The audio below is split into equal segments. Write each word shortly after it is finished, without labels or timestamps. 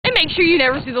make sure you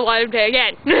never see the light of day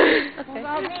again. Okay. What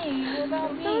about me? What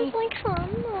about me? Sounds like fun.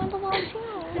 What about you?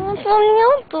 What's on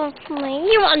your plate?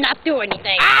 You will not do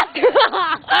anything. I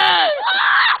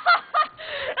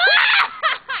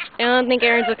don't think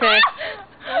Erin's okay.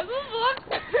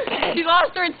 She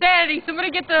lost her insanity.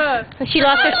 Somebody get the... She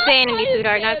lost her sanity,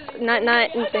 sweetheart. Not I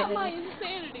got insanity. my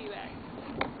insanity back.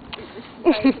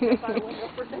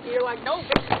 You're like, no,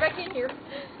 get back in here.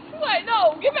 You're like,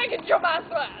 no, get back in your ass.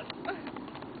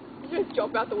 You just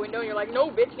jump out the window and you're like, no,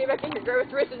 bitch, get back in here. Grab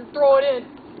his wrist and throw it in.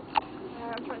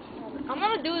 I'm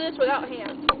gonna do this without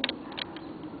hands.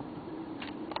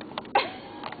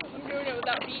 I'm doing it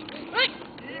without feet. Like,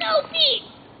 no feet!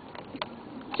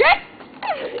 Shit!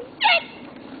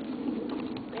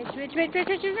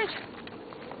 Bitch.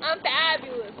 I'm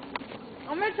fabulous.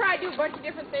 I'm gonna try to do a bunch of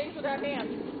different things without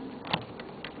hands.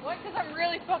 What? Because I'm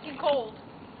really fucking cold.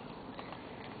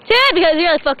 Yeah, because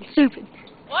you're really fucking stupid.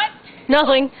 What?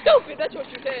 Nothing. Stupid, that's what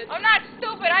you said. I'm not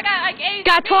stupid, I got like 8.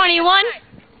 Got 21?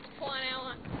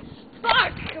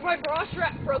 Fuck! My bra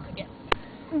strap broke again.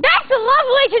 That's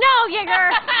lovely to know,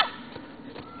 Yigger.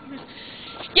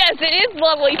 Yes, it is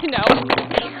lovely to know.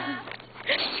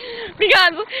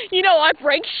 Because, you know, I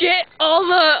break shit all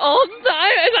the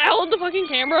time as I hold the fucking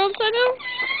camera upside down.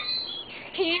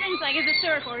 Can you even, like, is it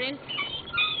still recording?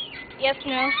 Yes,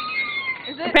 no?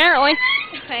 Is it? Apparently.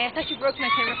 Okay, I thought you broke my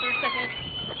camera for a second.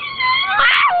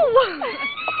 Ow!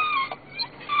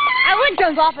 I would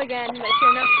jump off again, but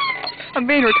you know. I'm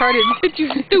being retarded. Bitch, you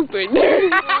stupid.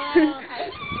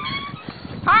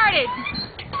 Retarded!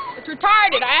 It's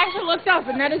retarded. I actually looked up,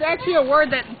 and that is actually a word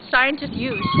that scientists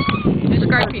use to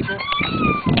describe people.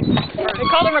 They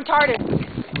call them retarded.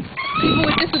 People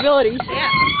with disabilities. Yeah.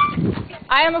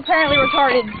 I am apparently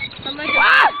retarded. I'm like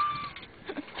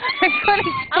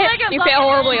You feel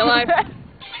horribly alive. I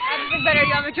better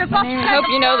go and jump off. I hope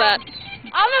you know that.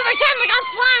 I'll pretend like I'm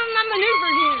flying with my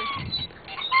maneuver gear.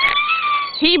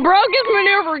 He broke his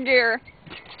maneuver gear.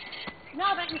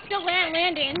 No, but I'm still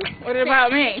landing. What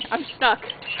about me? I'm stuck.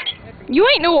 You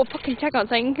ain't no fucking Attack on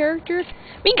Titan character.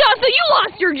 Mikasa, you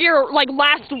lost your gear like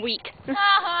last week.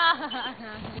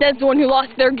 That's the one who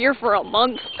lost their gear for a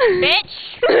month. Bitch!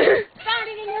 Found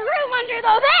it in your room under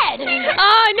the bed.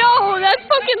 No, that's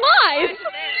fucking lies.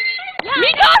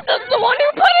 Mikasa's the one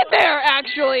who put it there,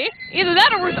 actually. Either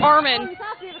that or it's Armin.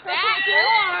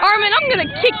 Armin, I'm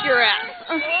gonna kick your ass.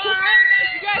 You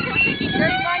guys want to keep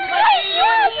dirty minded like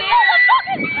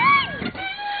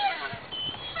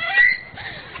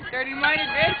dirty minded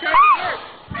bitch right here.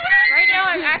 Right now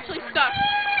I'm actually stuck.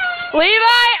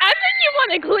 Levi, I think you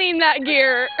want to clean that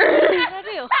gear. I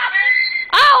do.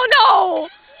 Oh no!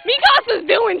 Mikasa's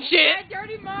doing shit. That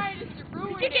dirty mind is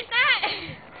ruining Did you get that?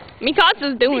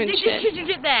 Mikasa's doing shit. Did you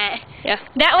get that? Yeah.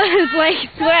 That was like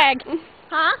swag.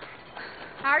 Huh?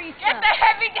 How are you Get the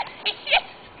heavy duty shit.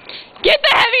 Get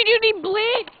the heavy duty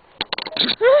bleach.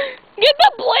 Get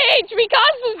the bleach.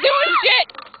 Mikasa's doing shit.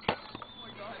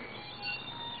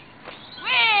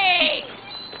 Wait!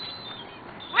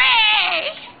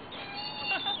 Wait!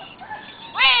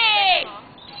 Wait!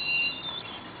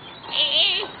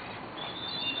 Wait!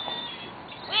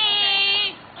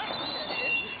 Wait!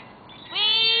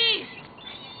 Wait!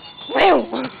 Wow.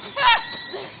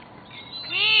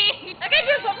 Wait! I gotta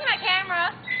do something with my camera.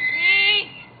 Wait!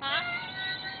 Huh?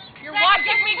 You're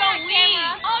watching me go wee!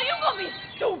 Oh, you gonna be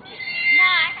stupid!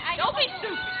 Nah, don't be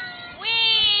stupid!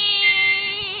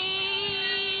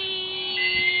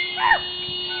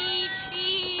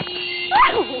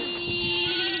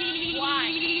 Why?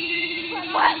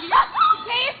 What?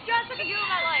 Okay, it's just like a do in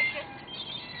my life.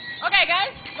 Okay,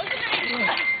 guys, listen to me.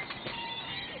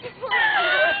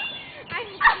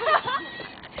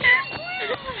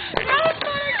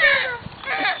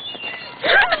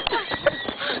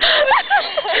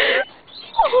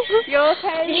 You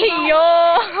okay? Yo.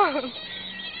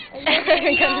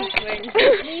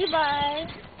 Levi.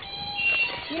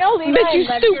 You know Levi. Bitch, you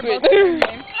stupid.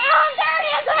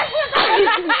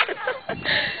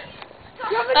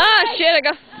 Ah, shit, I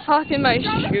got fucked in my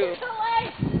shoe.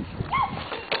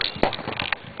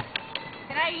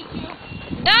 Can I eat you?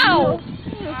 No!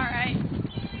 Alright.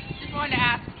 Just wanted to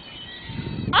ask.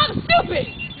 I'm stupid!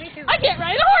 I can't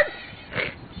ride a horse!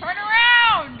 Turn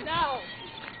around! No.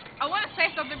 I want to say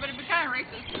something, but it'd be kind of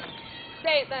racist.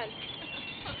 Say it then.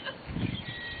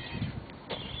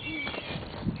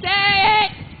 Say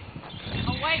it! A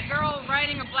white girl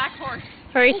riding a black horse.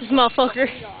 Racist motherfucker.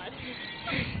 God.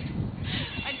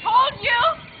 I told you!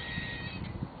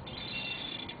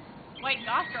 White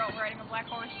goth girl riding a black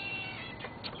horse.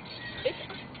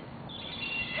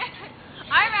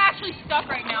 I'm actually stuck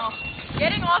right now.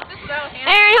 Getting off this without hands.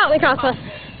 Aaron, help me, Casa.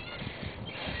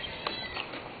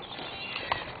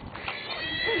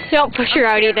 Don't push her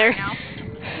out either. Right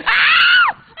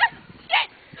ah! Shit!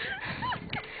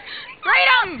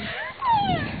 Freedom!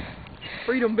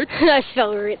 Freedom, bitch. I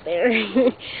fell right there.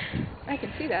 I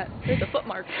can see that. There's a foot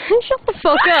mark. Shut the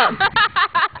fuck up.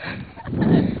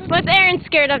 What's Aaron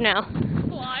scared of now?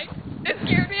 Fly. It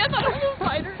scared me. I thought it was a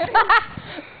spider.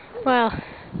 Well.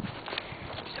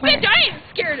 Bitch, I ain't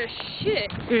scared of shit.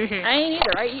 Mm-hmm. I ain't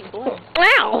either. I eat blood.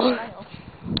 Ow!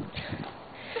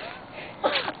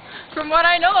 From what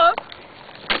I know of,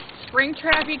 spring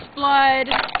traffic's blood.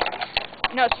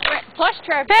 No, plush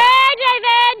traffic. Hey,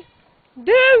 David!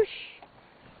 Douche!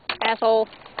 Asshole.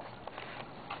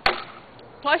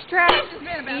 Plush traffic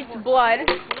eats blood.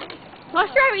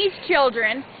 Plush traffic eats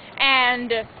children. And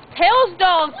Tails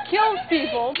doll kills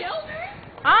people.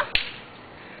 Huh?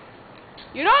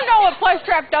 You don't know what Plush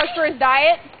Trap does for his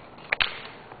diet?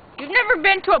 You've never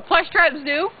been to a Plush Trap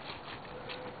zoo?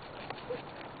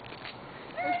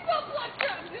 There's no Plush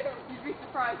Trap zoo! You'd be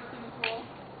surprised what's in this world.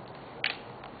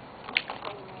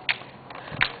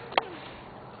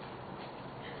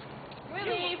 Can we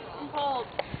leave? I'm cold.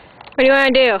 What do you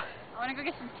want to do? I want to go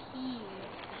get some tea.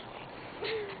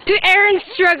 Dude, Aaron's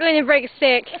struggling to break a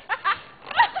stick.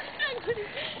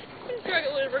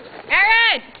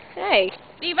 Aaron! Hey.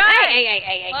 Levi!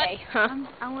 Hey. Huh?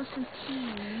 I want some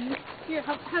tea. Here,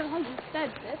 how you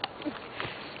said this?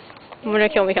 I'm gonna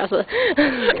kill Mikasa.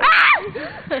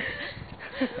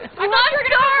 I'm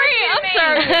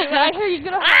sorry! I hear you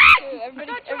gonna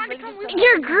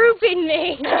You're grouping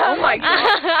me. Oh my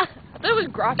god. That was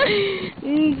graphic.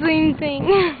 Same thing.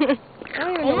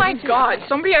 Oh my god,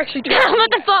 somebody actually tried I'm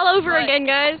about to fall over again,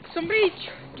 guys. Somebody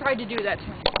tried to do that to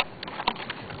me.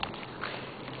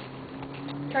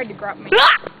 Tried to grab me.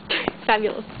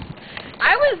 Fabulous.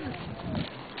 I was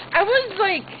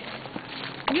like,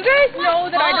 you guys know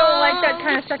that I don't like that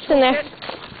kind of sexual shit.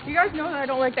 You guys know that I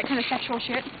don't like that kind of sexual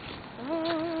shit.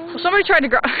 Well, somebody tried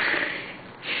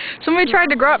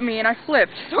to grab me and I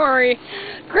flipped. Sorry.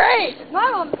 Great.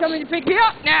 My mom's coming to pick me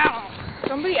up now.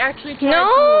 Somebody actually tried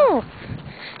No.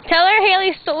 Tell her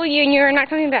Haley stole you and you're not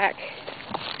coming back.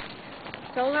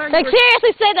 Tell her Like,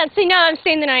 seriously, say that. Say no, I'm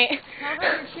staying the night. Tell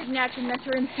her you're kidnapped and that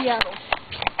you're in Seattle.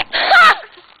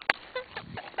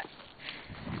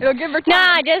 It'll give her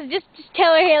time. Nah, just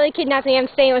tell her Haley kidnapped me. I'm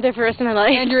staying with her for the rest of my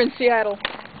life. And you're in Seattle.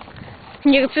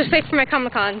 You can just wait for my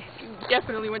Comic-Con.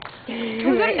 Definitely went. Can we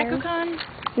go to NecoCon?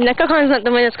 NecoCon's not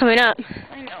the one that's coming up.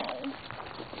 I know.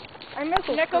 I miss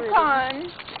NecoCon.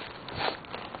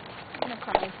 I'm gonna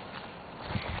cry.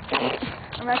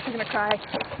 I'm actually gonna cry.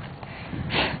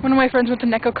 One of my friends went to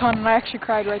NecoCon and I actually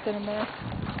cried right then and there.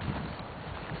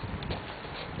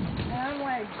 And I'm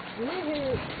like,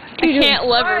 dude, You can't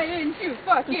love her. why didn't you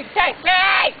fucking take me?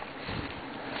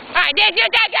 I did you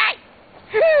take it?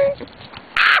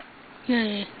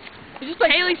 It's just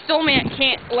like Haley stole me. I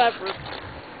can't lever.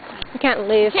 I can't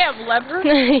leave. You can't lever.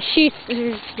 She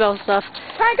spells stuff.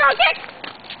 Try and go kick!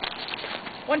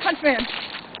 One Punch Man.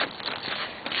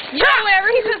 You know, whenever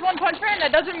he says One Punch Man,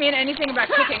 that doesn't mean anything about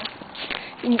kicking.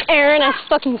 Aaron, I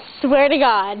fucking swear to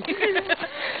God.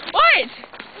 What?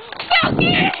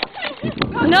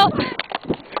 Nope.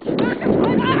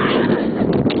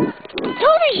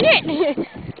 Holy shit! Hey,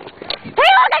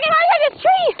 look! I can hide behind this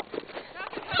tree!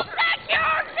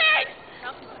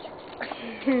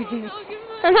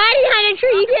 I'm hiding behind a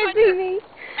tree. You can't see me.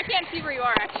 I can't see where you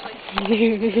are, actually.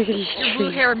 Your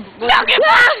blue hair. Falcon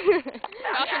Punch!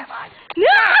 No!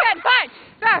 Falcon Punch!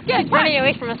 Falcon He's running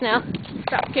away from us now.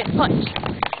 Falcon Punch.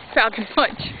 Falcon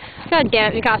Punch. God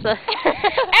damn it, Mikasa.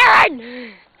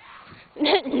 Aaron!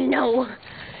 No.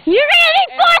 You're gonna be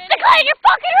forced to clean your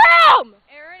fucking room!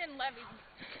 Aaron and Levy.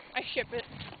 I ship it.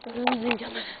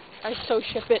 I so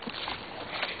ship it.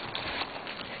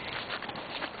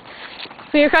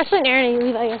 We were crossing Aaron and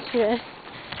Levi yesterday.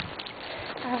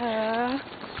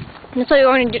 That's why you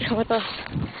wanted to come with us.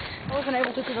 I wasn't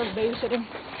able to because I was babysitting.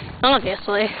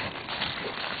 Obviously.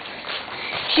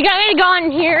 She got me to go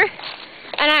in here,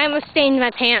 and I almost stained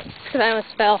my pants because I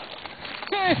almost fell.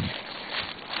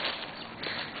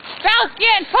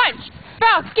 Falcon Punch!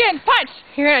 Falcon Punch!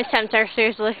 You're gonna tempt her,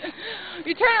 seriously.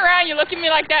 You turn around, you look at me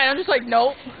like that, and I'm just like,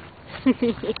 nope.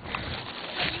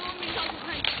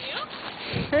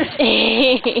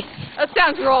 That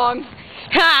sounds wrong.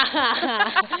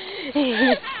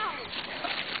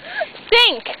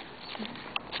 Think!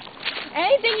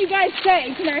 Anything you guys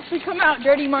say can actually come out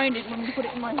dirty-minded when you put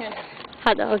it in my hand.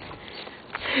 Hot dog.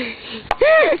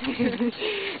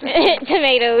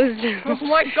 Tomatoes. Oh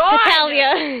my god!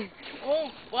 Italia.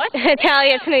 Oh, what?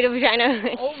 Italia, tomato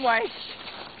vagina. Oh my.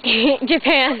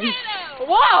 Japan.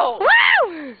 Whoa! Woo!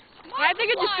 When I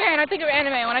think of Japan, I think of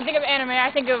anime. When I think of anime,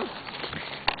 I think of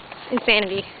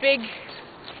Insanity. Big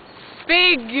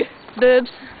Boobs.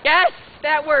 Yes,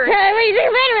 that word. What do you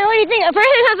think? What do you think? A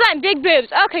person has that big boobs.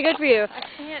 Okay, good for you.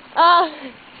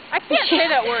 I can't say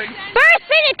that word. First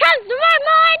thing that comes to my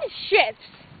mind, shit.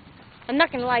 I'm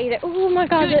not gonna lie either. Oh my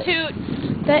god,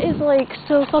 that is like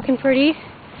so fucking pretty.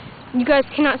 You guys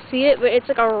cannot see it, but it's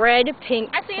like a red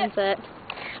pink sunset.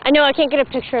 I know I can't get a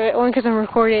picture of it, one because I'm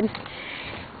recorded.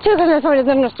 Two because my phone is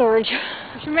in the storage.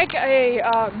 We should make a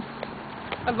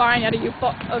vine out of you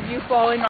falling